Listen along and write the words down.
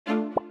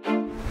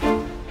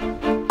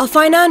A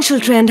financial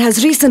trend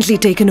has recently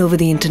taken over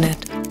the internet.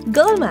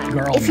 Girl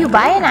math. If you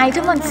buy an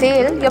item on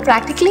sale, you're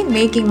practically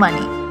making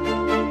money.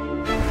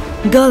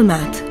 Girl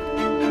math.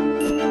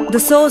 The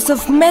source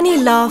of many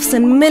laughs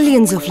and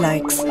millions of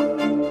likes.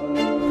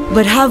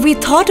 But have we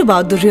thought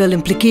about the real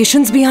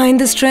implications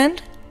behind this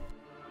trend?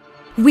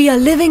 We are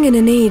living in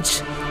an age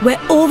where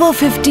over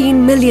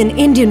 15 million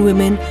Indian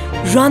women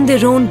run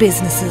their own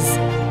businesses.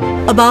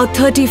 About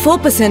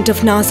 34%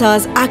 of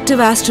NASA's active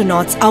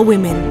astronauts are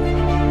women.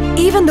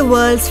 Even the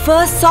world's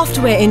first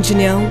software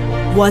engineer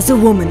was a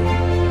woman.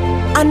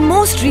 And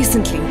most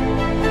recently,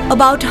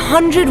 about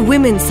 100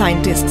 women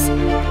scientists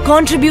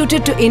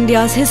contributed to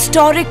India's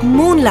historic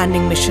moon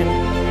landing mission.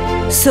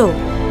 So,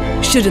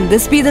 shouldn't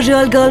this be the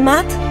real girl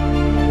math?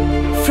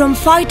 From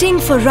fighting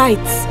for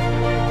rights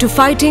to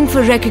fighting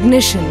for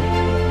recognition,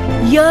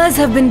 years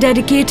have been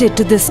dedicated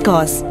to this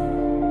cause.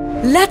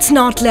 Let's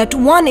not let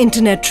one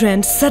internet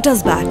trend set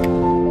us back.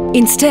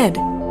 Instead,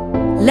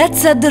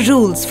 let's set the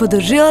rules for the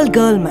real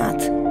girl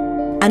math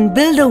and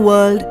build a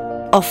world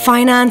of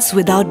finance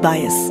without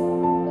bias.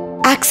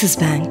 Axis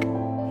Bank,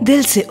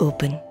 Dil se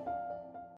open.